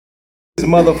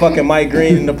Motherfucking Mike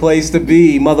Green in the place to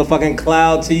be. Motherfucking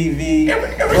Cloud TV,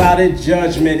 Clouded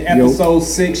Judgment, episode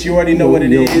 6. You already know what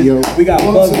it is. We got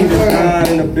Bugsy the Don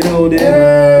in the building.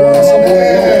 Some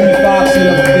boy Fox in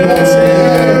the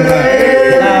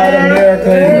building. Cloud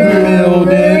America in the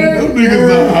building.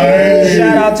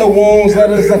 Shout out to Wounds, let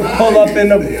us pull up in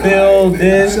the building.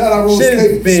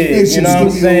 Shit's big, you know what I'm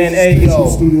saying? Hey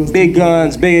yo, big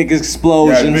guns, big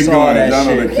explosions, all that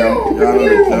shit.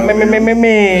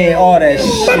 All that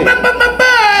shit.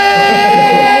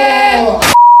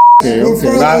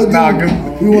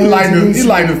 He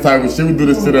like this type of shit. We do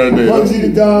this shit every day. Bugsy the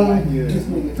Don.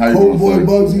 Cold Boy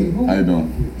Bugsy. How you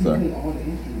doing, sir?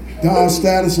 Don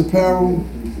Status Apparel.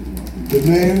 The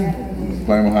man.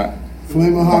 Flaming Hot.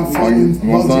 Flaming Hot fucking You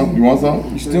want some? You want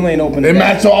some? You still ain't open. They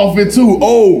match your outfit too.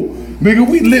 Oh, nigga,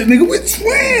 we lit. Nigga, we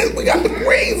twins. We got the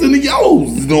greens and the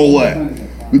yellows and all that.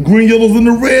 The green, yellows, and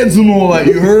the reds and all that.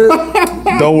 You heard?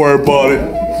 Don't worry about it.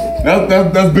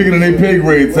 That's bigger than they pay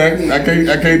grade, Tech. I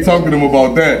can't talk to them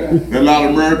about that. That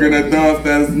loud American, that Don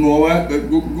Status and all that.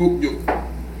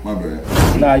 My bad.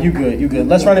 Nah, you good.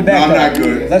 Let's run it back. No, I'm not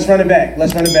good. Let's run it back.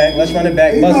 Bugsy the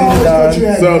Don.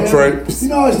 Sub Trey. You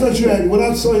know, I thought you had, when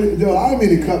I saw you, yo, I didn't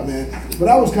mean to cut, man, but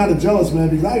I was kind of jealous, man,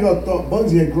 because I thought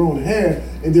Bugsy had grown hair,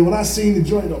 and then when I seen the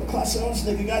joint, class, this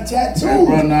nigga got tattoos. Hey,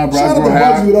 bro, nah, bro, Shout I out to grow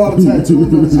hair. Bugsy with all the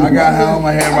tattoos. I got hair on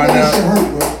my head right That shit now.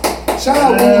 hurt, bro. Shout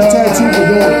out Women's Tattoo for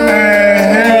doing it.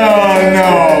 Man, hell no.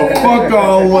 Fuck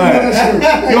all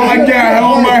that. Yo, I got hair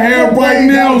on my hair, bright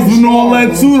nails and all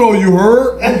that too, though, you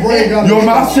heard? Yo,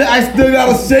 my shit, I still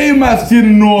gotta shave my shit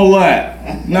and all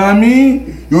that. Know what I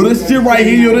mean? Yo, this shit right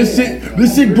here, yo, this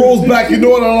shit grows back, you know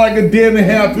what, on like a day and a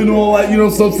half and all that, you know,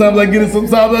 sometimes I get it,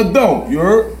 sometimes I don't, you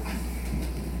heard?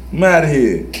 I'm out of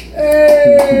here.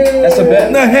 Hey. That's a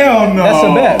bet. No, hell no. That's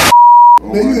a bet.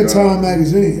 Man, you in Time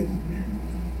Magazine.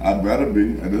 I'd better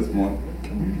be at this point.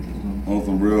 On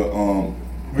some real,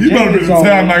 you Virginia better be in zone.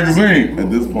 Time Magazine. At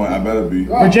this point, I better be.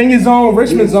 Virginia zone,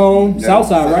 Richmond zone,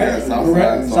 Southside, right? Yeah,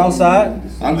 Southside. Southside.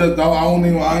 I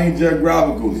ain't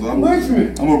geographical, so I'm a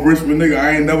Richmond nigga.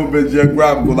 I ain't never been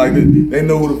geographical like this. They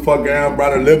know who the fuck I am,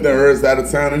 brother. Lived in her side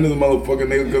of town, and this motherfucking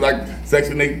nigga, cause like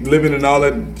Section 8 living and all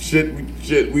that shit.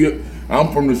 I'm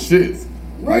from the shits.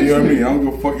 Like, you know what I mean? I don't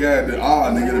give a fuck. Yeah, the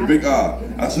R, nigga, the big R.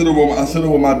 I should have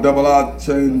worn my double R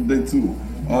chain today too.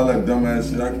 All that dumbass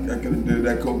shit. I could have did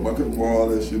that coke. I could have worn all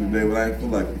that shit today, but I ain't feel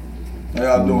like it. How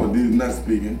y'all doing? These nuts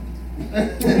speaking.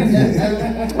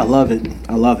 I love it.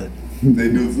 They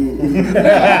do too.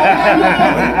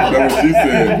 That's what she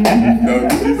said. No,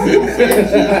 she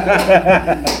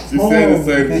said the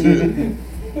same shit.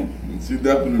 She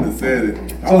definitely said it.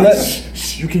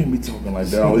 Shh, you can't be talking like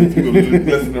that. All these people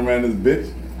listening around this bitch.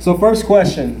 So first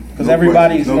question, because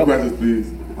everybody's no questions,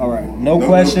 please. All right, no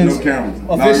questions. No cameras.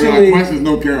 Officially, no questions,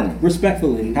 no camera.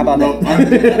 Respectfully, how about that?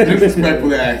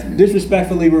 Disrespectfully ask me.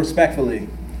 Disrespectfully, respectfully.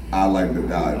 I like to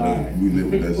die, but we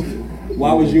live with that shit.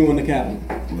 Why was you on the Capitol?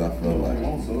 Because I felt like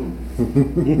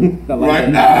Right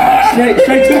now. Straight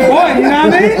to the point, you know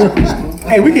what I mean?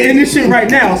 Hey, we can end this shit right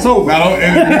now, so. No,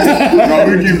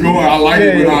 we keep going. I like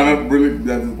it, but no,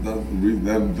 that's the reason.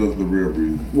 That's just the real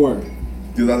reason. Word.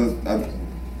 Because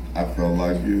I felt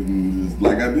like it, just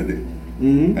like I did it.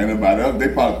 And everybody else, they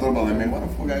probably thought about like, man, why the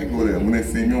fuck I ain't go there? When they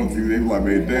see me on TV, they was like,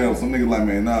 man, damn. Some niggas like,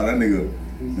 man, nah, that nigga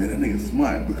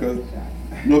smart. Because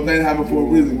things happen for a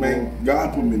reason, man.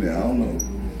 God put me there. I don't know.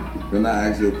 Then I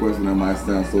ask you a question that might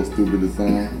sound so stupid to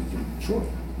some. Sure.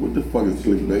 What the fuck is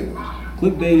clickbait?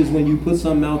 Clickbait is when you put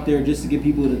something out there just to get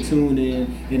people to tune in,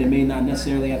 and it may not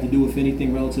necessarily have to do with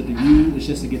anything relative to you. It's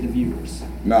just to get the viewers.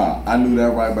 Nah, I knew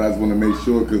that right, but I just want to make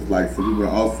sure because like some people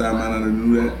outside might not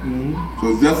know that.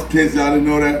 So just in case y'all didn't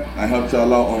know that, I helped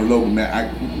y'all out on the local, man.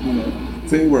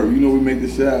 Teamwork, we make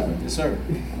this shit happen. Yes, sir.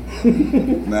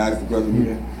 Now ask the question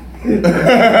again. You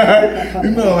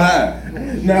know I'm high.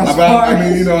 Now, I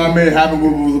mean, it happened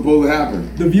what was supposed to happen.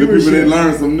 The people viewership. they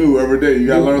learn something new every day. You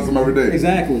gotta learn something every day.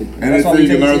 Exactly. And they say you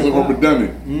can learn something from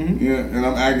epidemic. Yeah, and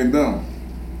I'm acting dumb,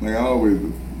 like I always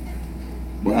do.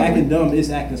 But acting dumb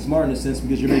is acting smart in a sense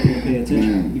because you're making them pay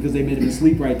attention because they made them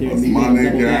sleep right there. A smart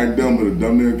nigga can act dumb, but a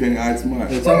dumb nigga can't act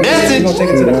smart. We're gonna take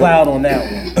it to the cloud on that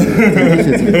one.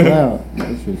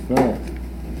 That's just fast.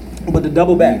 But to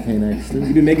double back, You can't act stupid.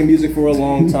 you've been making music for a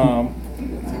long time.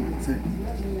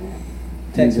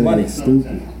 Text money.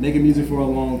 Stupid. Making music for a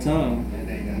long time.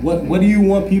 What do you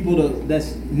want people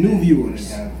that's new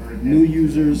viewers, new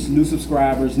users, new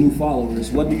subscribers, new followers,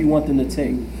 what do you want them to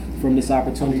take from this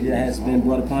opportunity that has been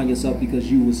brought upon yourself because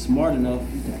you were smart enough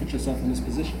to put yourself in this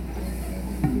position?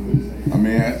 I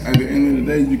mean, at the end of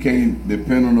the day, you can't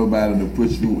depend on nobody to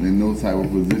put you in no type of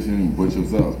position but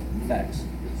yourself. Facts.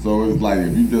 So it's like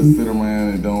if you just sit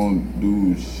around and don't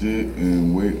do shit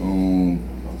and wait on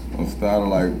style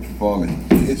like falling,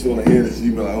 hit you on the head and shit,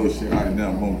 you be like, oh shit, alright,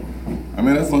 damn, boom. I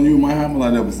mean, that's on you. It might happen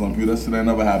like that for some people. That shit ain't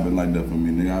never happened like that for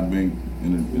me, nigga. I've been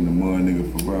in the mud, nigga,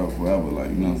 forever, like,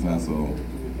 you know what I'm saying? So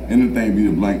anything be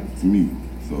the blank to me.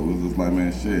 So it's just like,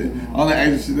 man, shit. All that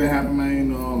extra shit that happened, man, you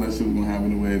know, all that shit was gonna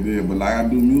happen the way it did. But like, I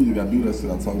do music, I do that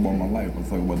shit. I talk about my life. I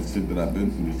talk about the shit that I've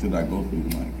been through, the shit I go through,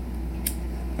 like.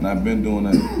 And I've been doing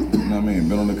that, you know what I mean?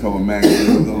 Been on the cover of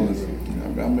magazines, all this shit.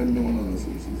 I've been doing all this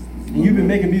shit. And you've been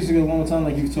making music a long time,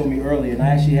 like you told me earlier, and I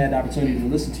actually had the opportunity to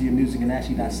listen to your music and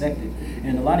actually dissect it.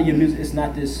 And a lot of your music, it's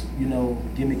not this, you know,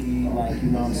 gimmicky, like, you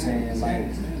know what I'm saying,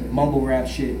 like mumble rap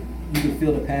shit. You can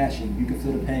feel the passion, you can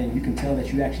feel the pain, you can tell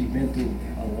that you actually been through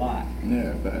a lot.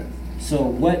 Yeah, facts. So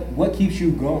what keeps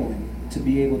you going to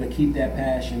be able to keep that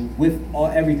passion with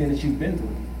everything that you've been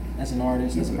through? As an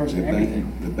artist, as a person,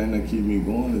 everything. The thing that keeps me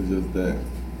going is just that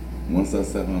once I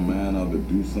set my mind out to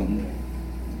do something,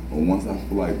 or once I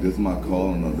feel like this is my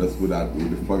calling, or that's what the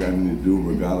fuck I need to do,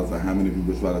 regardless of how many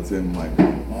people try to tell me like,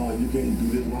 oh, you can't do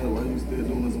this, why you still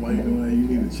doing this, why you doing that, you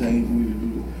need to change, you need to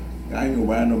do this. I ain't gonna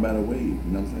ride no matter way, you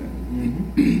know what I'm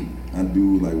saying? Mm-hmm. I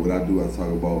do, like what I do, I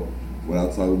talk about what I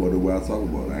talk about the way I talk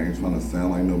about it. I ain't trying to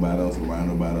sound like nobody else or ride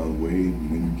nobody else's wave.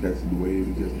 When you catch the wave,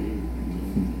 you catch the wave.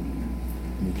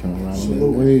 You trying to ride on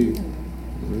that wave.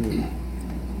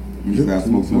 You just gotta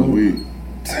smoke some weed.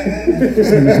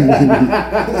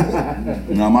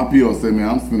 Now my PO said, man,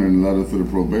 I'm sending a letter to the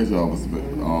probation officer,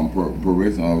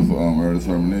 early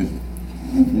termination.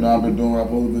 You know, I've been doing what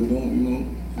I've always been doing, you know,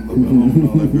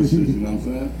 all that good shit, you know what I'm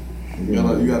saying? You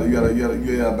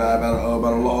gotta abide by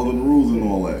the laws and the rules and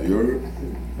all that, you heard?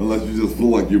 Unless you just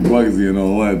feel like you're Bugsy and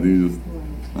all that, then you just,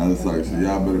 I just like, shit,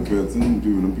 y'all better pay attention to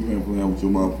people. Them people ain't playing with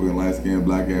your motherfucking light skin,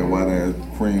 black ass, white ass,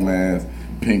 cream ass,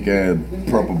 pink ass,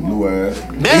 purple, blue ass.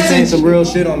 We seen some real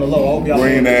shit on the low. I hope y'all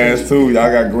green ass too.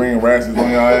 Y'all got green rashes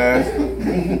on y'all ass.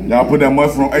 Y'all put that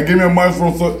mushroom. Hey, give me a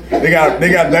mushroom. So they got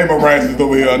diaper rashes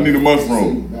over here. I need a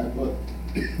mushroom.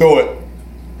 Throw it.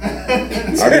 I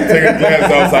can take a glass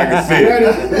off so I can see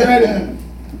it. Ready.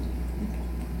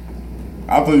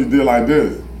 I thought you did like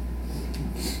this.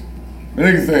 The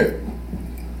nigga said.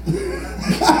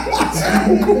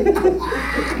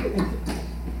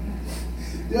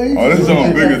 Oh, this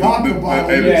joint bigger.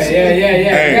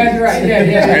 Yeah. That's right. Yeah.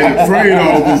 Hey, the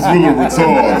trade-off was really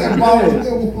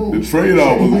retarded. The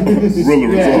trade-off was really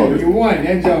retarded. You won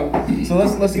that joke. So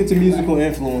let's get to musical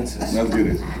influences. Let's get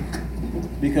it.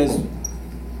 Because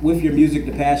with your music,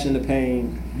 the passion, the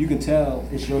pain, you can tell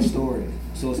it's your story.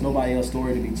 So it's nobody else's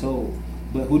story to be told.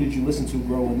 But who did you listen to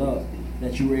growing up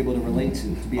that you were able to relate to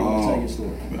be able to tell your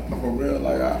story? For real,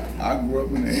 like I grew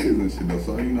up in the 80s and shit though,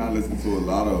 so you know I listened to a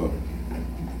lot of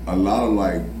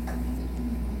like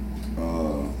a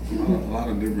lot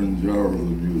of different genres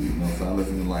of music. You know, so I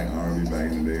listened to like R&B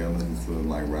back in the day. I listened to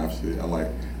like rap shit. I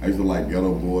used to like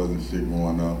Ghetto Boys and shit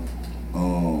growing up.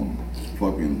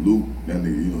 Fucking Luke, that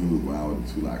nigga, you know, he was wild with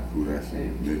the 2 Live Crew, that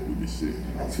shit, lit with this shit.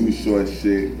 Too Short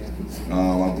shit. I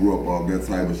grew up off that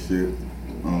type of shit.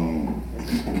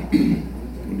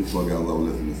 What the fuck else I was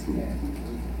listening to?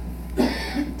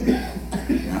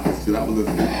 Shit, I was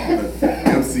listening to all that.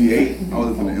 MC8. I was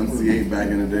listening to MC8 back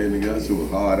in the day, nigga. That shit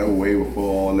was hard. That was way before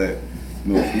all that,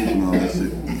 you know, Snoop and all that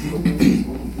shit.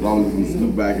 But I was listening to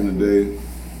Snoop back in the day.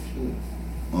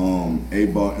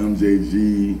 8-Ball,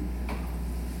 MJG.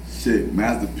 Shit,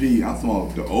 Master P. I'm talking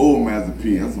about the old Master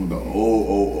P. I'm talking about the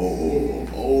old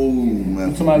Master P. You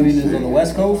talking about leaders on the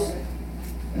West Coast?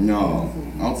 No,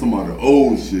 I'm talking about the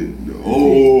old shit. The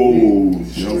old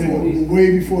shit.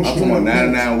 Way before I'm talking about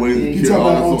 99 Ways to You Kill.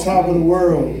 talking about On Top of the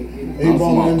World. I'm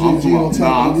talking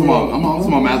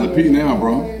about Master P now,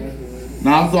 bro.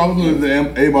 Nah, I'm talking to the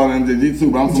 8-Ball and MJG too,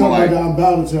 but I'm talking like. I'm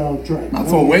about to town track. I'm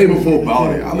talking way before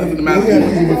Bout It. I listened to Master P.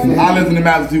 I listened to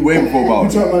Master P way before Bout It.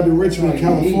 You talking about the Richmond,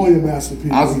 California Master P.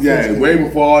 Yeah, way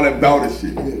before all that Bout It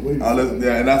shit. I listened,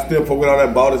 and I still fuck with all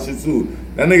that Bout It shit too.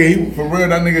 That nigga,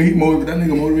 that nigga motivated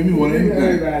me more than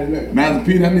anything. Master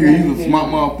P, that nigga, he's a smart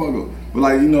motherfucker. But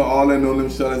like, you know, all that No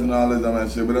Limit Shutters and all that dumb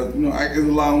ass shit. But that's, you know, there's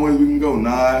a lot of ways we can go.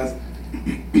 Nas,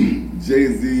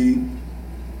 Jay-Z,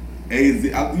 AZ.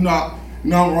 You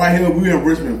know, right here, we in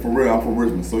Richmond, for real, I'm from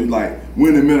Richmond. So, like, we're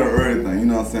in the middle of everything, you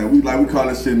know what I'm saying? We call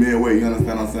this shit midway, you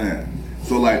understand what I'm saying?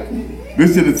 So, like,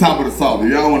 this shit the top of the South.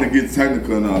 If y'all want to get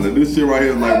technical and all that, this shit right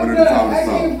here is like we're at the top of the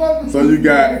South. So, you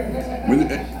got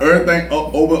everything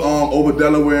over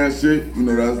Delaware and shit, you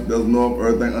know, that's north,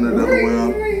 everything under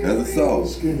Delaware, that's the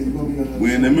South.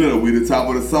 We in the middle, we the top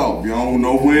of the South. You don't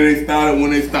know when they started, when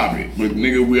they stop it. But,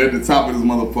 nigga, we at the top of this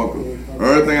motherfucker.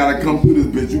 Everything gotta come through this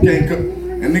bitch. You can't come.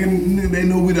 And nigga, they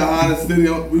know we the hottest city.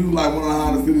 We was like one of the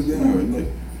hottest cities down here. Like,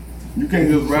 you can't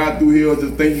just ride through here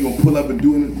just think you gonna pull up and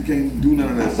do it. You can't do none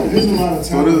of that shit. There's a lot of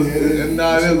talent here.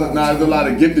 There's a lot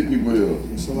of gifted people here.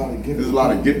 There's a lot of gifted. There's a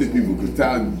lot of gifted people because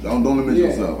talent. Don't limit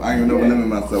yourself. I ain't gonna never limit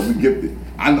myself. We gifted.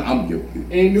 I'm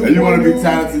gifted. Ain't no If you wanna be one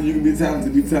talented, you can be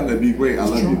talented. Be talented. Be great. I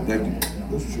love you. Thank you.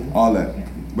 That's true. All that.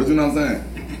 But you know what I'm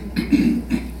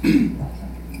saying?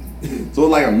 So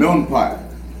it's like a melting pot.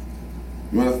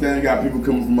 You understand? You got people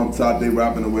coming from up top, they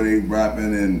rapping the way they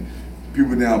rapping, and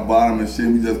people down bottom and shit.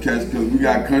 We just catch because we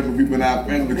got country people in our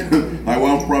family. Like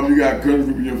where I'm from, you got country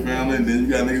people in your family, and then you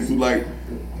got niggas who like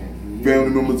family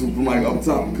members who from like up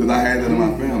top. Because I had that in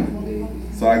my family,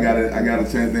 so I got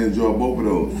a chance to enjoy both of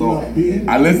those. So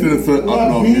I listen to some up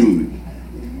north music.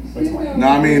 No,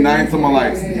 I mean, I ain't talking about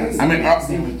like, I mean,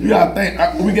 you gotta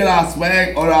think, we get our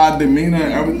swag or our demeanor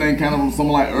and everything kind of from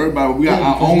someone like everybody, but we got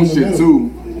our own shit too.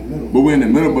 But we're in the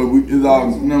middle, but it's all,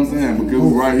 you know what I'm saying? Because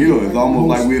we're right here. It's almost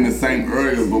like we're in the same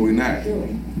areas, but we're not.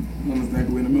 You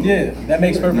understand? We're in the middle. Yeah, that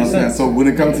makes You know perfect what I'm saying? sense. So when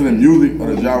it comes to the music or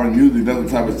the genre of music, that's the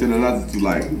type of shit that I listen to,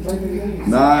 like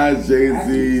Nas,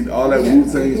 Jay-Z, all that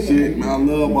Wu-Tang shit. Man, I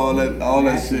love all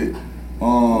that shit.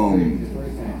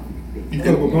 You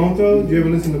fuck with Bone Thugs? You ever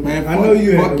listen to Man, I know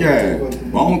you fuck have. yeah.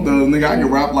 Bone Thugs, nigga, I can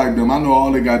rap like them. I know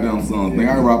all their goddamn songs.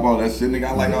 Nigga, I can rap all that shit. Nigga,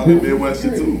 I like all that Midwest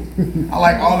shit too. I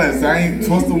like all that. So I ain't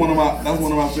Twister that's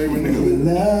one of my favorite niggas.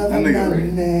 That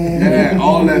nigga. Yeah,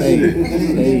 all that shit.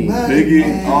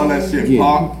 Biggie, all that shit.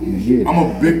 Pac. I'm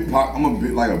a big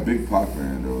Pac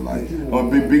fan though. Like I'm a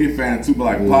big Biggie fan too, but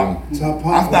like Pac.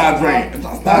 I started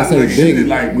drinking shit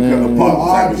like because of Pac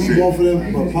type of shit. Both of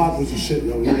them, but Pac was the shit,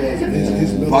 yo.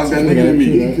 His Pac that nigga to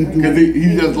me. Because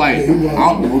he just like,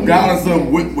 regardless of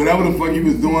whatever the fuck he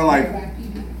was doing, like,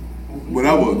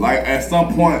 whatever, like at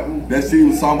some point, that shit he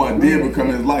was talking about did become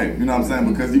his life, you know what I'm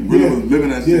saying? Because he really was living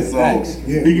that shit, so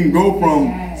he can go from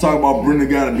talking about bringing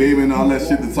the guy to baby and all that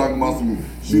shit to talking about some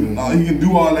shit, he can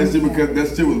do all that shit because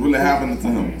that shit was really happening to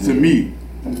him, to me.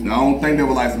 Now, I don't think that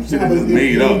was like some shit that was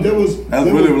made up. That's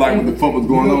really like what the fuck was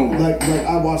going on. Like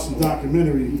I watched the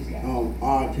documentary,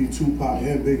 R.I.P. Tupac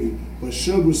and Biggie, but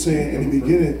Suge was saying in the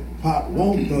beginning, Pac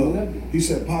won't thug. He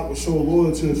said Pac was so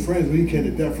loyal to his friends when he came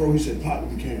to Death Row. He said Pac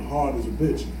became hard as a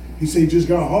bitch. He said he just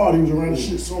got hard. He was around the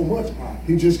shit so much.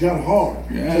 He just got hard.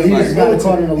 Yeah, so he like, was got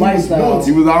caught in a lifestyle.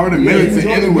 He was already militant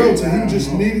anyway. He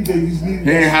just needed that. He just ain't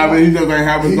have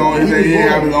his own. He ain't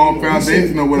have his own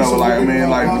foundation or whatever. Like I mean,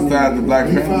 like besides the Black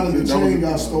Panther. He found the chain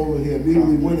got stolen. He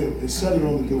immediately went and set it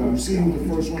on the dude. You see, he was the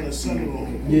first one that set it on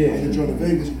him. Yeah. In the joint in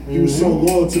Vegas. He was so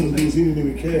loyal to the dudes. He didn't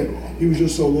even care. He was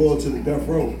just so loyal to the Death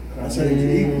Row. That's how he could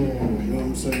eat. You know what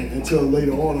I'm saying? Until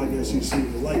later on, I guess he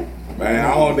seen the light. Man,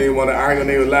 I ain't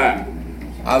gonna even lie.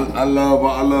 I love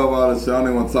all this shit. I don't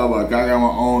even want to talk about it. I got my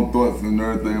own thoughts and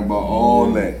everything about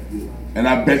all that. And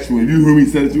I bet you, if you heard me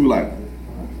say it, you were like,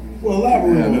 well,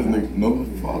 elaborate. man, this nigga, no,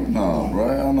 fuck nah, bro.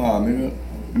 Hell nah, nigga.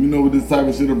 You know what this type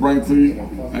of shit will bring to you?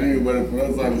 I ain't ready for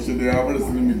that type of shit. They already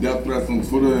sending me death threats on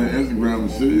Twitter and Instagram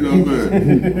and shit, you know what I'm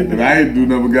saying? And I ain't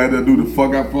never got to do the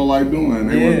fuck I feel like doing.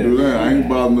 They want to do that. I ain't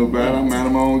bothered no bad. I'm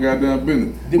minding my own goddamn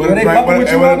business. Were they fucking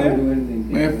with you out there?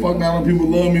 Man, fuck now, people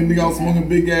love me, nigga. I'm smoking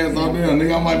big ass out there.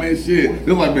 Nigga, I'm like, man, shit.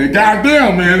 They're like, man,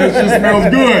 goddamn, man, that shit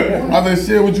smells good. I said,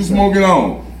 shit, what you smoking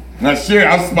on? Now, shit,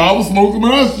 I was smoking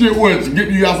my other shit with you.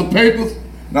 You got some papers?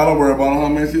 Now, don't worry about it, huh,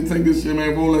 man. Shit, take this shit,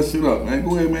 man. Roll that shit up, man.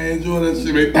 Go ahead, man. Enjoy that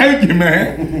shit, man. Thank you,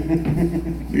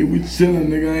 man. Nigga, we chilling,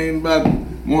 nigga. I ain't about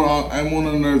ain't one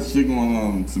of that shit going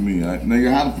on to me.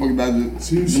 Nigga, how the fuck did I just?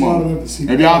 So you smart enough to see.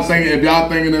 If y'all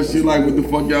thinking that shit like what the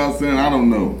fuck y'all saying, I don't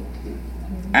know.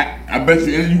 I bet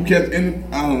you catch any.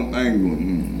 I ain't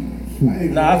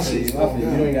going. Nah, I feel you. You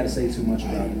don't even gotta say too much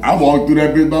about it. I walked through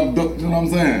that bitch, you know what I'm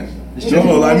saying?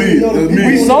 Yo, like me, that's me.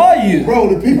 We saw you,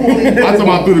 bro. The people. I'm talking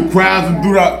about through the crowds and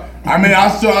through that. I mean, I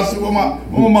show what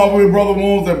my big brother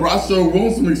wants that, bro. I show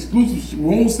want some exclusive.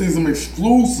 Want see some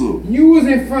exclusive. You was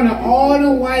in front of all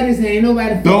the whitest, and ain't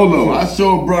nobody. Dolo, I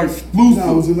showed bro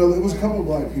exclusive. No, it was a couple of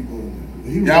black people.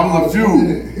 Yeah, I was a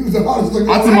few. He was the hardest looking.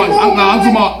 I'm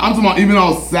talking about even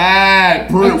outside,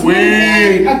 put it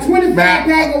way. A 25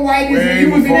 pack of whitest, and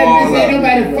you was in that bitch, ain't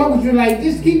nobody fuck with you. Like,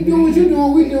 just keep doing what you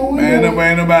doing. We doing. Man,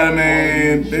 ain't nobody,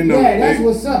 man. They know. Yeah, that's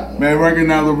what's up. Man,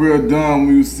 recognize a real dumb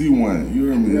when you see one. You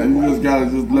hear me? You just gotta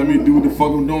let me do what the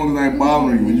fuck I'm doing, cause I ain't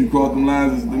bothering you. When you cross them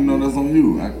lines, you know that's on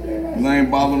you. Cause I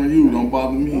ain't bothering you, don't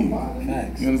bother me.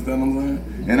 Facts. You understand what I'm saying?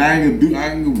 And I ain't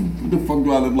gonna what the fuck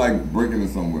do I look like breaking it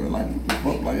somewhere? Like, what the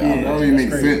fuck? Like, that don't even make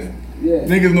sense. Yeah.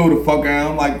 Niggas know the fuck I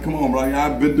am. Like, come on, bro.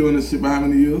 I've been doing this shit for how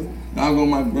many years? Now I go to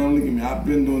my grandma, look at me. I've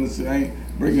been doing this shit. I ain't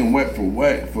breaking wet for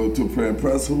what? To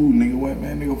impress who? Nigga, what,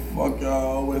 man? Nigga, fuck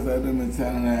y'all. Always had them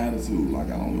mentality and attitude.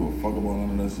 Like, I don't give a fuck about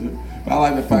none of that shit. But I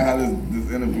like the fact how this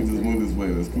interview just went this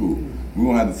way. That's cool. We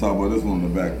gonna have to talk about this one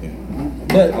on the back end.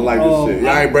 But I like this shit.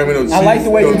 Y'all ain't bring me no cheese. I like the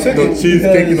way you took no it. Cheese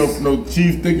stick, no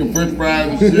cheese stick and French fries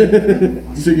and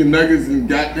shit. Chicken nuggets and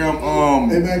goddamn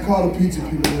Hey man, call the pizza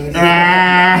people, man.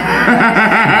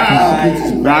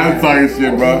 Nah, I'm talking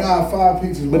shit, bro. Nah, 5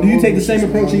 pizzas. But do you take the same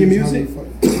approach in your music?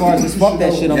 As far as just fuck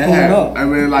that shit, I'm pulling up. I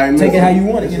mean, like, Take it how you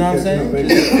want it, you know what I'm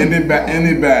saying?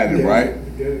 Anybody, right?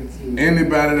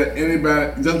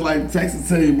 Anybody, just like Texas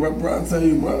tell you, bro, I tell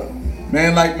you, bro.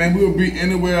 Man, like, man, we'll be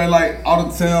anywhere, like, out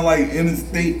of town, like, in the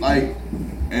state, like,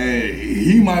 and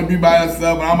he might be by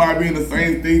himself, and I might be in the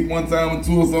same state one time or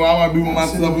two or so. I might be with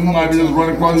myself, we might be just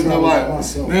running across each other like,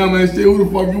 damn, man, shit, who the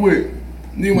fuck you with?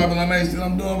 Nigga might be like, man, shit,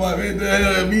 I'm doing like,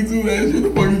 man, me too, man, shit, the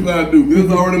fuck you trying to do? This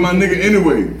is already my nigga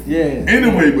anyway. Yeah.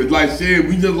 Anyway, but like, shit,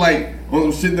 we just like,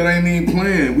 on some shit that ain't even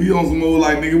playing. We on some old,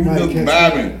 like, nigga, we just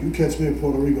vibing. You catch me in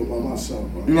Puerto Rico by myself,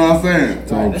 bro. You know what I'm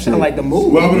saying? That sound like the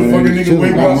move. Whatever the fucking nigga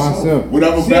wake up,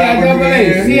 whatever vibe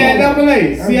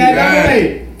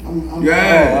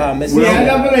Yeah.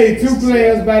 CIAA, 2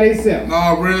 players by themselves.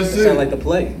 Nah, real That shit. sound like the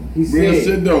play. Real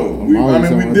shit though. We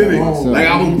did it. Like,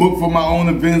 I was booked for my own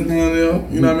events down there.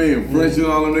 You know what I mean? French and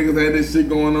all them niggas had this shit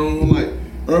going on. Like,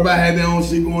 everybody had their own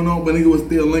shit going on, but nigga was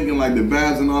still linking. Like, the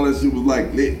vibes and all that shit was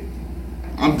like lit.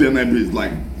 I'm telling that bitch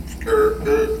like, you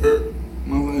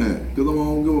know what I'm saying? Cause I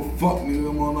don't give a fuck, nigga.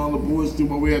 I'm on all the bullshit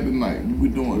my way at the night. What we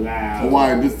doing? Loud.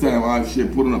 Hawaii this time, all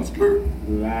shit putting up skirt.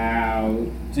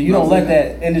 Loud. So you don't let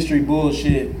that industry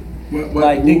bullshit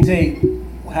like dictate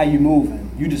how you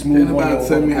moving. You just move on. Anybody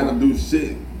tell me how to do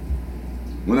shit.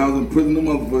 When I was in prison, the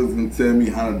motherfuckers can tell me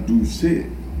how to do shit.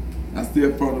 I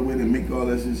still found a way to make all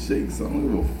that shit shake, so I don't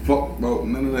give a fuck about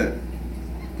none of that.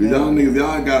 Cause y'all niggas,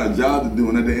 y'all got a job to do,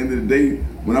 and at the end of the day,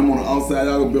 when I'm on the outside,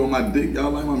 y'all gonna be on my dick.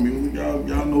 Y'all like my music,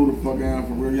 y'all know the fuck I am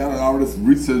for real. Y'all already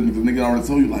researched me, cause nigga already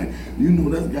told you, like, you know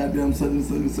that's goddamn such and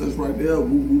such and such right there,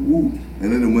 woo woo woo.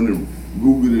 And then they went to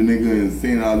Google the nigga and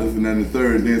seen all this and that and the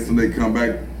third, then so they come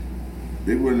back,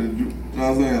 they wouldn't do, you know what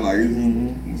I'm saying? Like,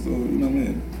 it's, so, you know what I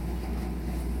mean?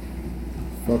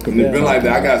 Fuck And it's been like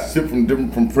that. I got shit from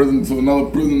prison to another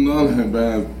prison, another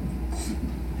man.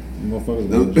 Motherfuckers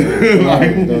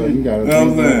Like, you gotta you know what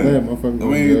I'm saying? Motherfuckers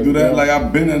We ain't do that. Like, I've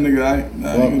been that nigga. I ain't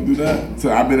gonna do that.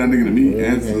 So I've been that nigga to me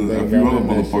and to a few other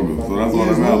motherfuckers. So that's what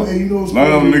I got. Let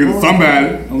them nigga to somebody. I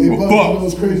don't give a fuck.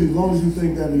 It's crazy. As long as you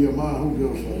think that in your mind, who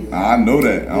gives a fuck? I know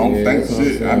that. I don't think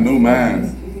shit. I know mine.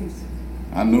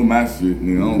 I know my shit,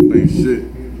 nigga. I don't think shit.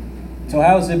 So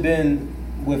how's it been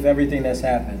with everything that's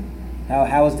happened? How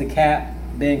has the cap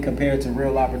been compared to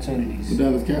real opportunities? What the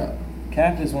hell is cap?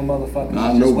 Cap is when motherfuckers I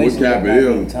just know what wasting cap their it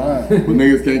goddamn is. time. But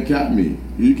niggas can't cap me.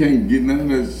 You can't get none of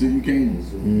that shit. You can't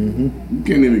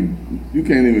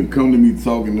even come to me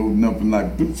talking no nothing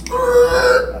like like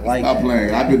stop that.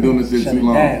 playing. I've been doing this shit Shut too it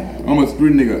long. down. I'm a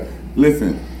street nigga.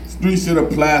 Listen, street shit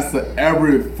applies to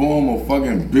every form of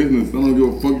fucking business. I don't give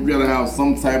a fuck. You gotta have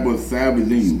some type of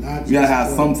savage in you. You gotta have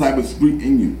some type of street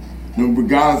in you.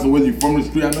 Regardless of whether you're from the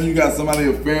street, I know you got somebody in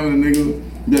your family, nigga,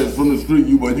 that's from the street,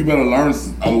 but you better learn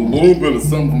a little bit of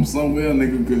something from somewhere,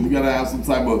 nigga, because you gotta have some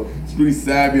type of street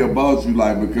savvy about you,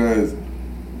 like, because,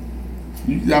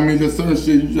 there's certain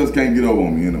shit you just can't get over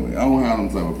on me anyway. I don't have them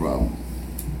type of problem.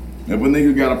 If a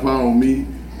nigga got a problem with me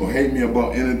or hate me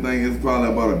about anything, it's probably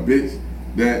about a bitch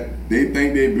that they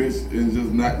think they bitch is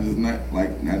just not their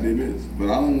bitch. But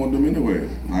I don't want them anyway.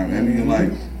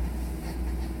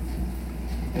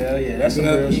 Hell yeah, that's some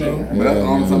real shit. But that's the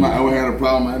only time I ever had a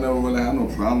problem. I never really had no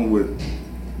problem with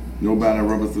nobody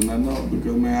representing nothing else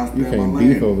because, man, I stand my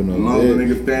lane. As long as the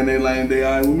niggas stand their lane, they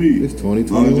all right with me. It's As long as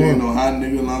you ain't 2021. no hot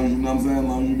nigga, as long as you know what I'm saying, as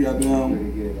long as you got them,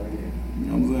 you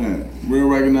know what I'm saying? Real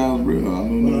recognized real. I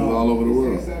know niggas all over the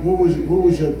world. What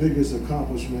was your biggest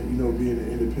accomplishment, being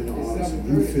an independent artist?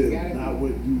 You feel, not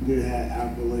what you did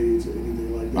have accolades or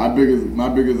anything like that? My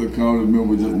biggest accomplishment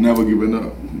was just never giving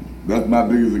up. That's my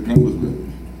biggest accomplishment.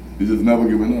 It's just never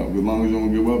giving up. As long as you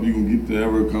don't give up, you can get to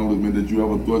every accomplishment that you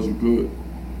ever thought you could.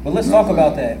 But let's talk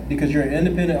about that because you're an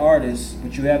independent artist,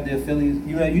 but you have the affiliate.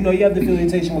 You have the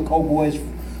affiliation with Coke Boys,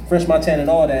 Fresh Montana,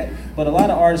 and all that. But a lot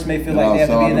of artists may feel like they have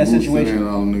to be in that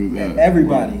situation.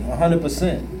 Everybody,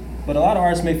 100%. But a lot of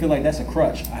artists may feel like that's a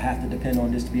crutch. I have to depend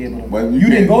on this to be able to. But you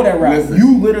didn't go that route. Listen,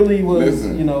 you literally was,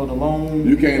 listen, the lone.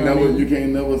 You can't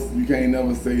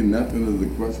never say nothing as a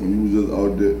crutch when you was just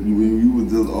out there. You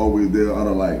was just always there out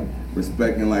of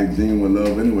respect and genuine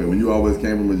love. Anyway, when you always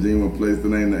came from a genuine place,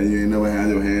 and you ain't never had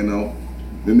your hand out.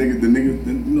 The niggas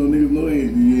know you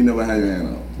ain't never had your hand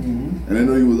out. And they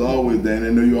know you was always there, and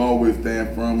they know you always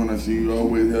stand firm on that shit. You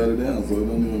always held it down, so it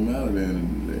don't even matter at the end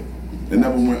of the day. It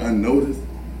never went unnoticed.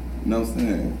 You know what I'm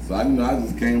saying? So I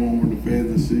just came home with the feds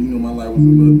and shit. You know, my life was a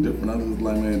little different. I was just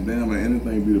like, man, damn, man,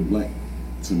 anything be the blank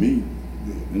to me.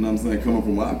 You know what I'm saying? Coming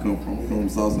from where I come from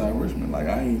Southside Richmond. Like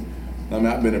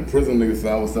I've been in prison, nigga, since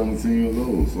I was 17 years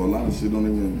old. So a lot of shit don't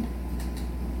even.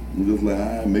 I'm just like,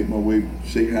 I make my way,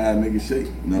 shake high, make it shake.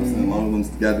 You know what I'm saying? As long as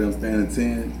I'm goddamn standing 10,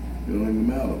 it don't even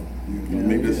matter. You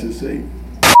make that shit shake.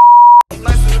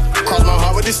 Cross my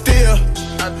heart with the steel.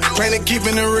 Plan to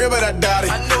keeping it real, but I doubt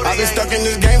it. I've been stuck in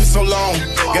this game for so long.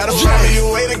 Gotta find me a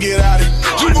way to get out of it.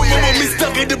 You remember me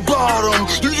stuck at the bottom.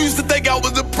 You used to think I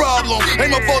was the problem.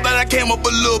 Ain't my fault that I came up a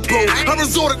little broke. I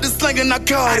resorted to slinging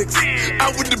narcotics.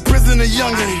 Out with the prison a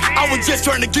youngin'. I was just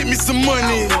trying to get me some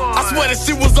money. I swear that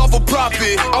shit was off a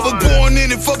profit. I was born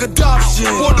in it, fuck adoption.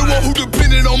 Was the one who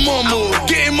depended on mama.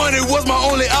 Getting money was my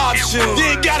only option.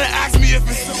 You ain't gotta ask me if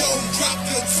it's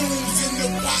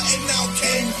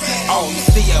Oh, you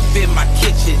see up in my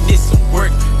kitchen, it's some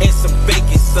work and some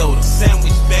baking soda,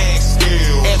 sandwich bags,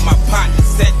 and my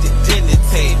partners at the dinner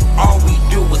table. All we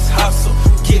do is hustle,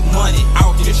 get money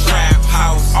out the trap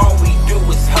house. All we do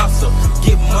is hustle,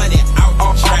 get money out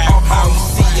the trap house.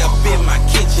 You see up in my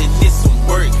kitchen, it's some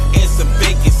work and some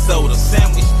baking soda,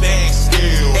 sandwich bags,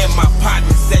 and my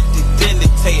partners at the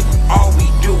dinner table. All we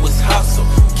do is hustle,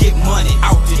 get money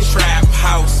out the trap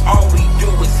house. All we do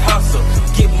is hustle,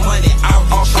 get money out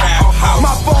the trap house.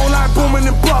 My phone line booming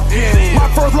and bucking. My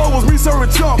first low was me serving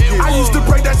junkies. I used to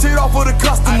break that shit off for the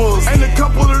customers. And the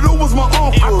couple of them was my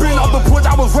uncle. I been off the porch,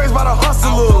 I was raised by the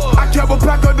hustlers. I kept a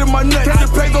pack under my neck. Catch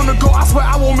the page on the go, I swear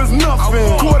I won't miss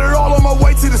nothing. Quartered all on my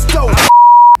way to the store.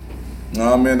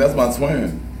 Nah, man, that's my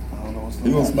twin.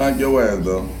 He gonna smack your ass,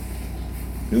 though.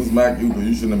 He gonna smack you because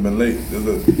you shouldn't have been late.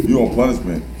 You on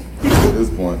punishment at this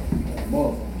point.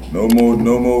 No more.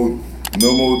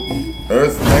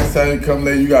 Next time you come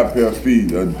late, you gotta pay a fee.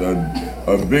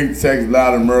 A big Tex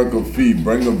Loud America fee.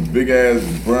 Bring a big ass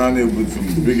brownie with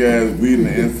some big ass weed in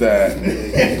the inside,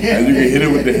 and you can hit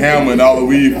it with the hammer and all the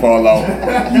weed fall out.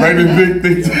 Bring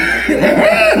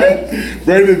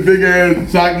this big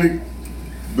ass chocolate.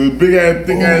 The big ass,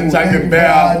 thick ass chocolate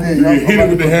bar. You can hit it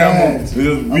with the hammer.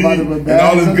 There's weed and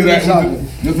all this good ass.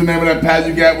 What's the name of that pie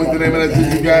you got? What's the name of that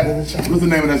shit you got? What's the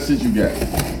name of that shit you got?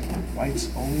 White's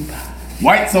only pie.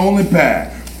 White's only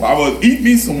pie. Well, I will eat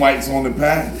me some White's only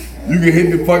pie. You can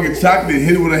hit the fucking chocolate,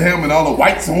 hit it with a hammer, and all the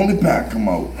White's only pie come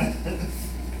out.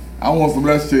 I want some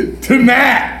of that shit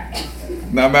tonight.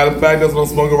 Now, matter of fact, that's what I'm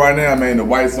smoking right now, man. The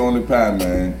White's only pie,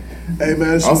 man. Hey,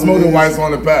 man, I'm smoking White's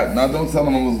only pie. Now, don't tell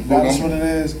them I'm smoking. That's what it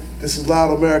is. This is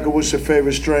Loud America. What's your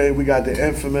favorite strain? We got the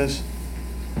infamous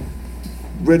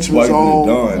Richmond's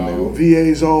own,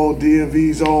 VA's own,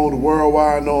 DMV's own,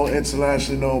 worldwide known,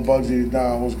 internationally known. Bugsy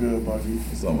Don. What's good, Bugsy?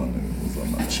 What's up, my nigga? What's up,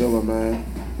 man? Chillin', man.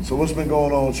 So what's been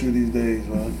going on with you these days,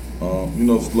 man? You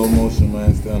know, slow motion,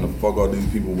 man. Starting to fuck all these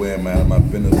people wearing man my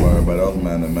business while everybody else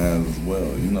man as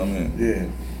well. You know what I mean? Yeah.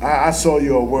 I saw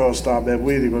you on World Star, man.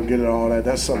 We ain't gonna get into all that.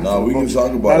 That's something. No, for we the can books.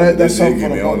 talk about it. That's something They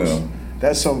for did the get me books. on there.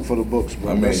 That's something for the books,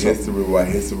 bro. I mean, That's history while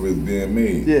history is being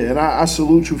made. Yeah, and I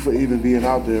salute you for even being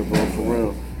out there, bro. For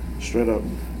real, straight up.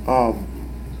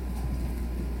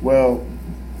 Well,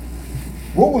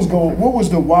 what was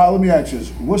the wild? Let me ask you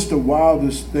this: what's the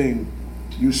wildest thing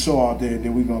you saw out there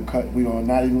that we're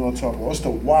not even gonna talk about? What's the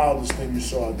wildest thing you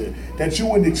saw out there that you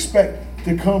wouldn't expect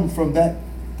to come from that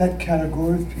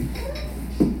category of people?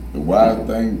 The wildest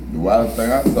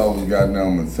thing I saw was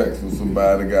goddamn a text with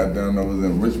somebody goddamn that was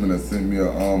in Richmond that sent me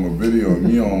a video of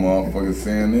me on motherfucking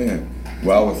CNN.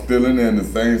 Well, I was still in there in the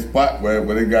same spot where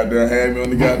they goddamn had me on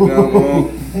the goddamn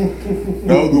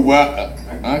that was the wild.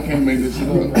 I can't make this shit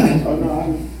up. Oh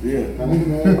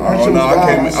no, I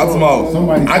can't. I'm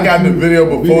talking. I got the video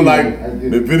before like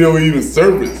the video even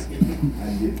surfaced.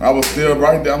 I was still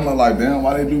right there. I'm like, damn,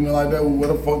 why they do me like that? Where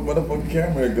the fuck the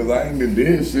camera? Because I ain't been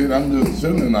did shit. I'm just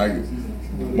chilling. Like,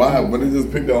 why? But they just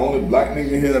picked the only black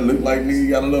nigga here that looked like nigga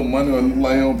got a little money or look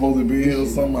like he don't supposed to be here or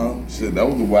something. Shit, that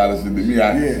was the wildest shit to me.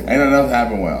 Ain't nothing else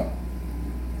happened well.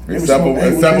 Except for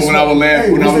when I was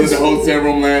laying, when I was in the hotel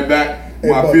room laying back.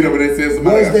 My feet up and they said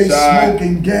somebody got shot.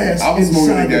 Smoking gas I was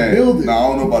smoking the gas. building. Nah, I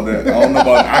don't know about that.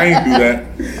 I ain't do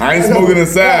that. I ain't smoking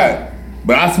inside,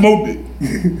 but I smoked it.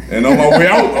 And on my way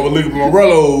out, I was looking for my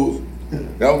Rellos.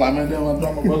 That was like, man, damn, I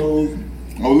dropped my Rellos.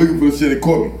 I was looking for the shit that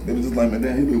caught me. They was just like, man,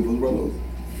 damn, he looking for his Rellos.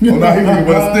 Oh, no, he looking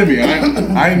for the stimmy.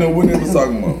 I ain't know what they was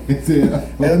talking about. Hey,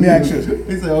 let me ask you.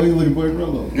 He said, oh, he looking for his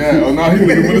Rellos. Yeah, oh, no, he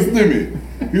looking for the stimmy.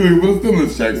 You put a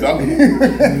stimulus check, so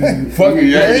fucking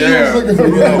yeah.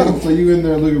 So you in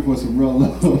there looking for some real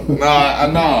love? Nah,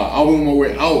 I was on my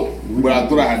way out, but I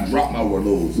thought I had dropped my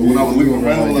Relos. So when I was looking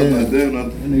around, I was like, damn.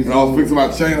 When I was fixing my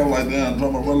chain, I was like, damn, I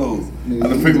dropped my Relos. I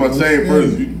had to fix my chain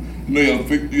first. You know you gotta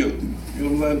fix, you know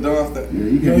what I'm saying? Downstairs.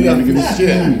 You gotta fix the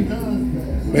shit.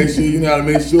 Make sure you know how to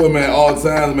make sure, man, all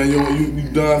times, man, you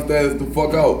downstairs the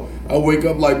fuck out. I wake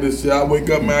up like this shit. I wake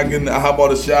up, man, I hop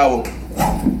out of the shower.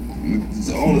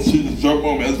 All the shit just jump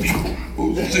on me.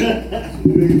 Oh shit.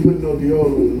 You ain't put no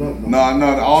deodorant or nothing.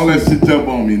 Nah, all that shit jump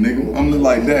on me, nigga. I'm just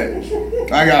like that.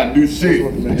 I gotta do shit.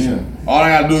 All I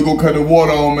gotta do is go cut the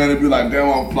water on, man, and be like, damn,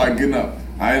 I'm like getting up.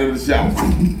 I ain't in the shower.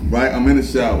 Right? I'm in the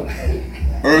shower.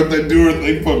 Everything do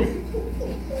everything for me.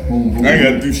 I ain't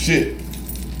gotta do shit.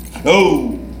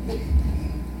 Oh.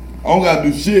 I don't gotta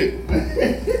do shit.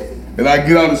 And I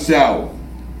get out of the shower.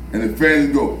 And the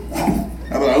fans go.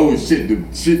 I'm like, oh shit, the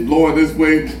shit blowing this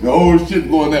way, the whole shit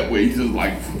blowing that way. He's just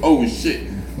like, oh shit.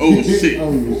 And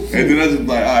then I just be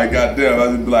like, all right, goddamn. I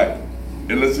just be like,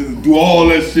 and let's just do all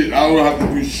that shit. I don't have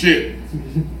to do shit.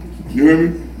 You hear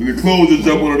me? When the clothes just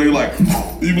jump on her, they like,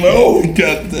 you be like, oh,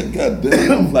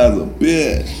 goddamn, flies a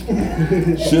bitch.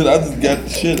 Shit, I just got the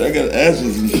shit. I got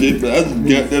ashes and shit, but I just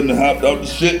got them to hopped out the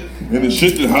shit, and the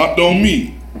shit that hopped on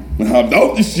me. I hopped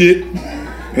out the shit,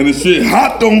 and the shit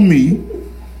hopped on me.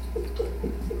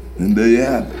 And there you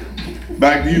have it.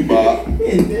 Back to you, Bob. And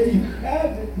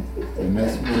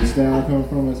that's where the style come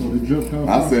from. That's where the drip come from.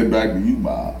 I said back to you,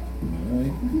 Bob.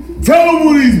 Right. Tell them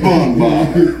who these bums,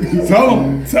 Bob. Tell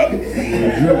them.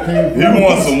 He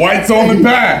wants some whites on the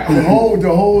pie. The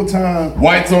whole time.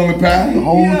 Whites on the pie. The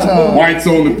whole time. Whites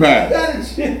on the pie.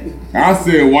 I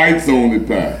said whites on the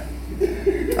pie.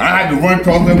 I had to run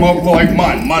across that motherfucker like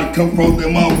mine. Mine come across that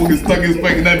motherfucker, stuck his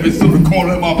face in that bitch to the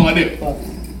corner of that motherfucker like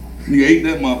that. He ate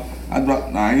that motherfucker.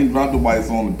 I ain't dropped the whites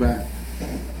on the back.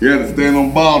 He had to stand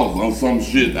on bottles on some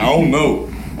shit. I don't know.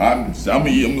 I'm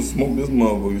gonna smoke this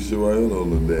motherfucking shit right here though,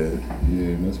 little dad.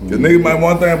 Yeah, that's what. Cause nigga, my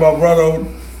one thing about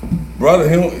brother,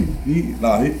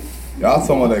 y'all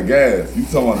talking about that gas. You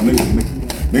talking about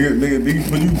nigga,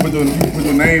 you put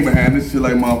your name behind this shit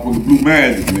like motherfucking Blue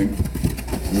Magic,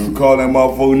 nigga. You would call that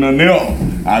motherfucker nothing else.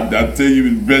 I tell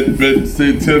you, bet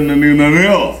say tell the nigga nothing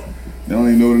else. They don't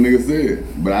even know what the nigga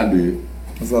said, but I did.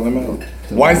 That's all that matters.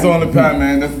 Whites on the pie,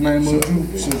 man. That's the name of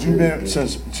it.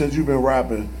 Since you've been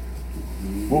rapping,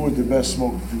 what was the best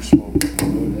smoke that you smoked?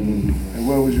 And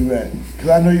where was you at? Cause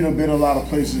I know you done been a lot of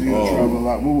places. You done traveled a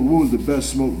lot. What was the best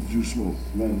smoke that you smoked?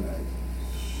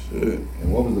 Shit.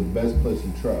 And what was the best place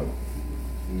you traveled?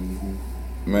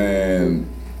 Man,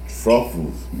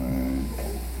 truffles, man.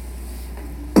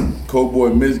 Cold Boy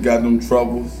Mitch got them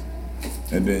truffles,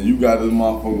 and then you got this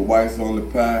motherfucker whites on the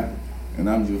pie, and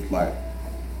I'm just like,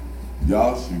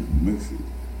 y'all should mix it.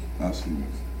 I should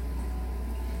mix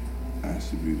it. I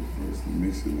should be the first to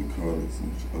mix it and call it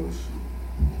some other shit.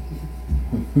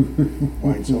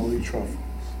 Whites only truffles.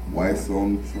 Whites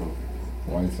on the truffles.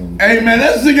 Whites on the Hey man,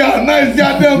 that shit got a nice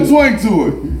goddamn twang to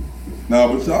it. Nah,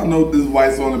 but y'all know this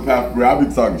whites on the pie for real. I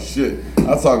be talking shit.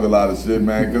 I talk a lot of shit,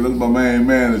 man, cause that's my main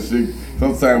man and shit.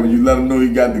 Sometimes when you let him know he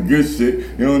got the good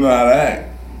shit, he don't know how to act.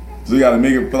 So you gotta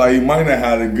make it feel like he might not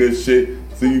have the good shit.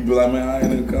 So you be like, man, I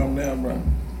ain't gonna calm down, bro.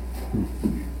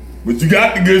 But you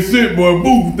got the good shit, boy.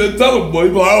 Boo, then tell him, boy. You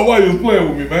be like, oh, why you playing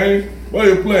with me, man? Why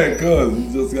you playing? Cuz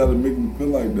you just gotta make me feel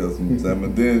like that sometimes.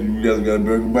 And then you guys gotta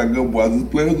bring it back up, boy. I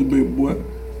just play with you, big boy.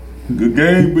 Good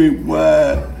game, big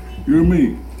boy. You hear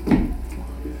me?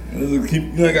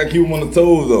 You ain't gotta keep him on the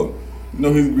toes, though. You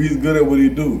know, he's good at what he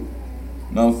do.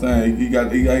 You know what I'm saying? He got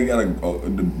one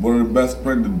of the best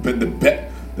friends,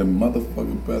 the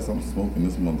motherfucking best. I'm smoking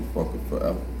this motherfucker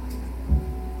forever.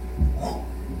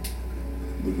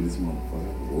 Look at this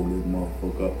motherfucker. Roll this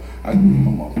motherfucker up. I can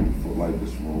my motherfucker foot like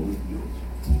this, roll this bitch.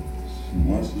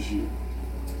 Watch this shit.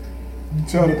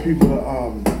 Tell the people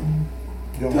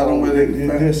to tell them where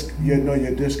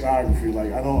your discography.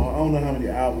 Like I don't know how many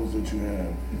albums that you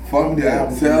have. Fuck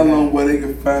that. Tell them where they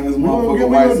can find this motherfucker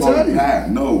whites on the pie.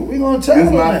 No. We gonna tell them.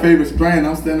 This is my favorite strain.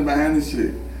 I'm standing behind this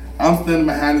shit. I'm standing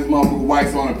behind this motherfucker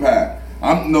whites on the pie.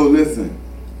 Listen.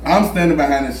 I'm standing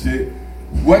behind this shit.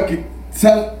 What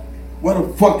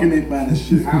the fuck can they find this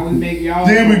shit? How we make y'all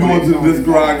Then we go into the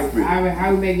discography.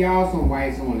 How we make y'all some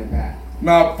whites on the pie?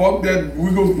 Nah, fuck that. We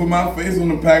gonna put my face on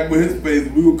the pack with his face.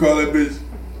 We gonna call that bitch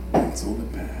whites on the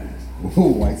pie. Oh,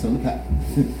 whites on the pie.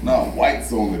 Nah,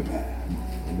 whites on the pie.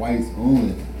 Whites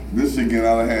only. This shit getting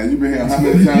out of hand. You been here how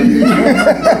many times?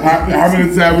 How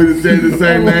many times we just said the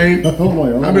same name? Oh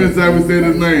my God. How many times we said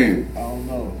his name? I don't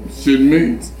know. Shouldn't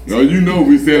me. Yo, you know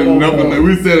we said enough.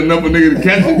 We said enough for nigga to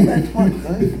catch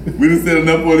it. We done said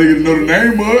enough for a nigga to know the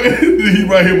name of it. He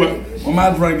right here, but where my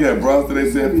drink at, bro? So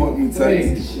they said, fuck me,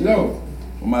 Texas. No.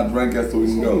 Where my drink at so we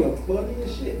can go?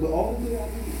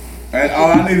 And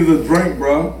all I need is a drink,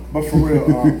 bro. But for real,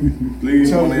 Please,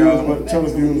 tell one of y'all. the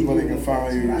viewers where they can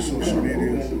find you on social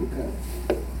media.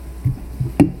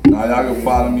 Now y'all can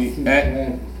follow me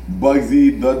at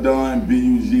Bugsy the Don,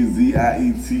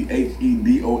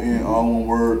 BUGZIETHEDON, all one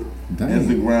word.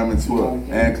 Instagram and Twitter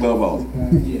and Clubhouse.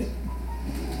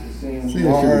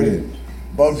 Y'all heard it.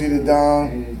 Bugsy the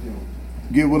Don.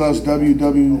 Get with us,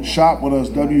 shop with us,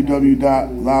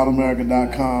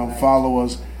 www.loudamerica.com. Follow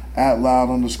us at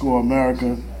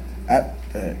loud_America.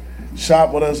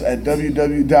 Shop with us at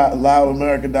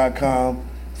www.loudamerica.com.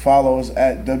 Follow us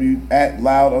at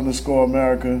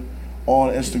loud_America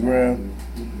on Instagram.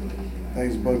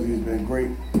 Thanks, Bugsy. It's been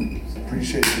great.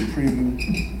 Appreciate the preview.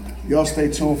 Y'all stay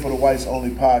tuned for the Whites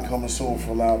Only Pod coming soon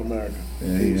for Loud America.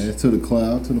 Yeah, to the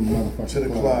cloud, to the motherfucker. To the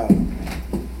cloud.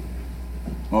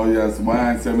 Oh yes, why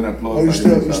I ain't send me that plug? Oh, you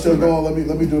still going?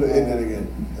 Let me do the ending again.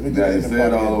 Let me do the you ending. say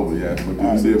it all over, yeah.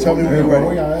 But you say it tell me when you're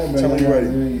ready. Tell me when you're ready.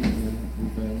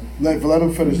 Let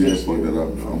him finish Yeah, this. fuck that up.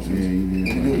 Let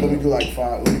me do like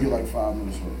 5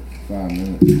 minutes. 5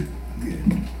 minutes. Yeah.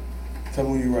 Tell me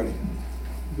when you're ready.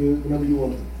 Whenever you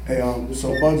want. Hey,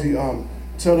 so Bugsy,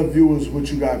 tell the viewers what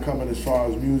you got coming as far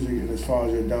as music and as far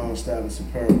as your down status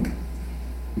apparel.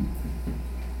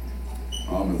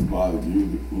 As far as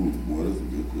music, ooh, boy, that's a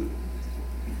good shit.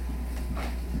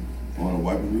 I wanna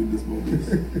wipe and read this book.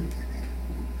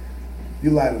 You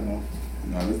light enough.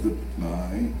 I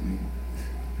ain't.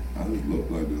 I just look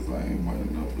like this. I ain't white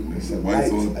enough for this. That's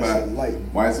Whites on the light. path.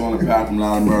 Whites on the path from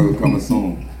Loud America coming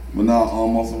soon. But now,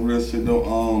 on some real shit though,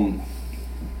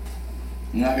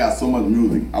 I got so much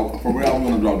music. For real, I was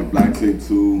gonna drop the Black Tape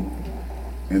 2.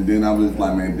 And then I was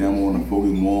like, man, damn, I want to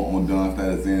focus more on Don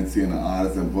Status NT and the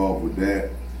artists involved with that.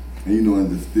 And you know, and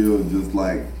just still just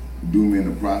like do me in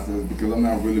the process because I'm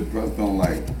not really pressed on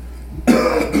like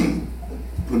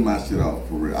putting my shit out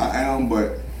for real. I am,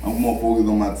 but I'm more focused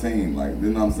on my team. Like,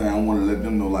 you know what I'm saying? I want to let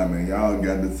them know, like, man, y'all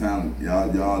got the talent.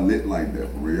 Y'all lit like that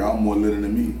for real. Y'all more lit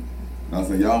than me. You know what I'm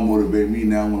saying? Y'all motivate me,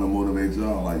 now I want to motivate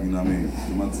y'all. Like, you know what I mean?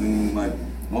 My team, like,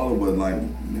 all of us, like,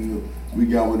 nigga, we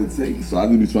got what it takes. So I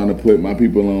just be trying to put my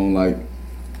people on, like,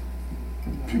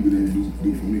 people didn't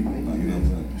do for me. Like, you know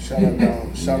what I'm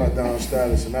saying? Shout out Don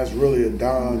Status, and that's really a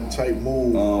Don type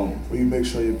move where you make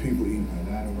sure your people eat.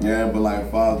 Yeah, but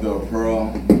like Father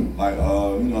Pearl, like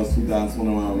you know,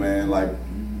 2021, man, like,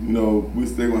 you know, we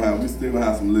still gonna have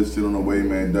some lit shit on the way,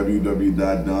 man.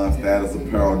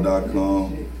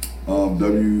 www.donstatusapparel.com.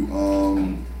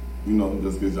 You know,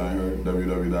 just in case y'all ain't heard,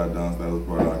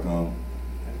 www.donstatusapparel.com.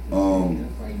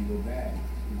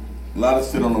 A lot of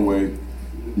shit on the way,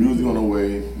 music on the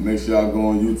way. Make sure y'all go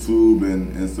on YouTube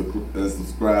and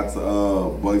subscribe to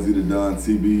Bugsy the Don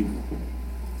TV.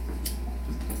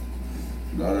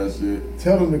 All that shit.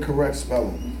 Tell them the correct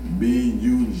spelling.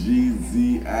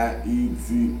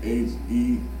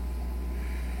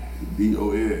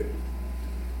 BUGZIETHEDON.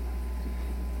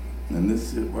 And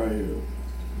this shit right here.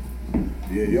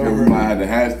 Yeah, y'all everybody had the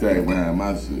hashtag behind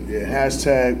my shit. Yeah,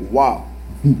 hashtag WAP.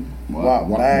 WAP.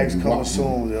 Bags coming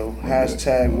soon, yo.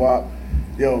 Hashtag WAP.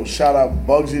 Yo, shout out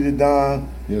Bugsy the Don.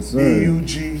 Yes, sir.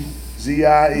 BUGZIE.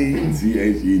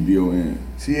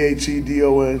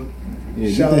 THEDON. Yeah,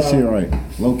 get that shit right.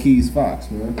 Low Keys Fox,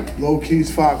 man. Low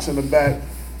Keys Fox in the back.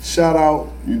 Shout out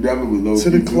you definitely was low to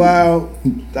the cloud,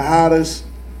 the hottest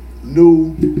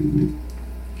new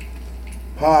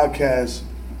podcast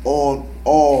on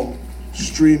all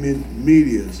streaming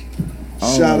medias.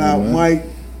 Shout out Mike,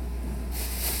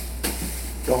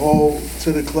 the whole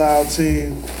To the Cloud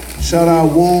team. Shout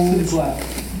out Wounds.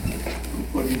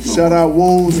 Shout out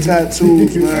Wounds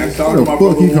Tattoos, man. Shout out my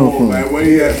brother Wounds, man. Where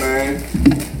he at, man?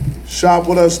 Shop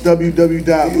with us,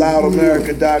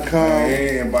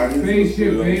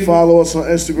 www.loudamerica.com. Follow us on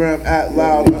Instagram at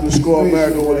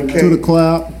loud_America with a K. To the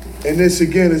cloud. And this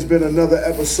again has been another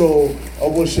episode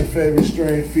of What's Your Favorite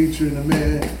Strain, featuring the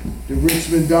man, the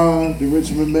Richmond Don, the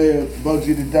Richmond Mayor,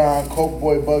 Bugsy the Don, Coke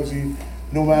Boy Bugsy,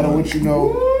 no matter what you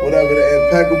know, whatever the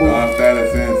impeccable.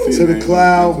 To the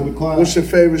cloud. What's your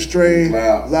favorite strain?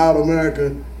 Loud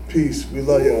America. Peace. We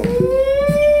love y'all.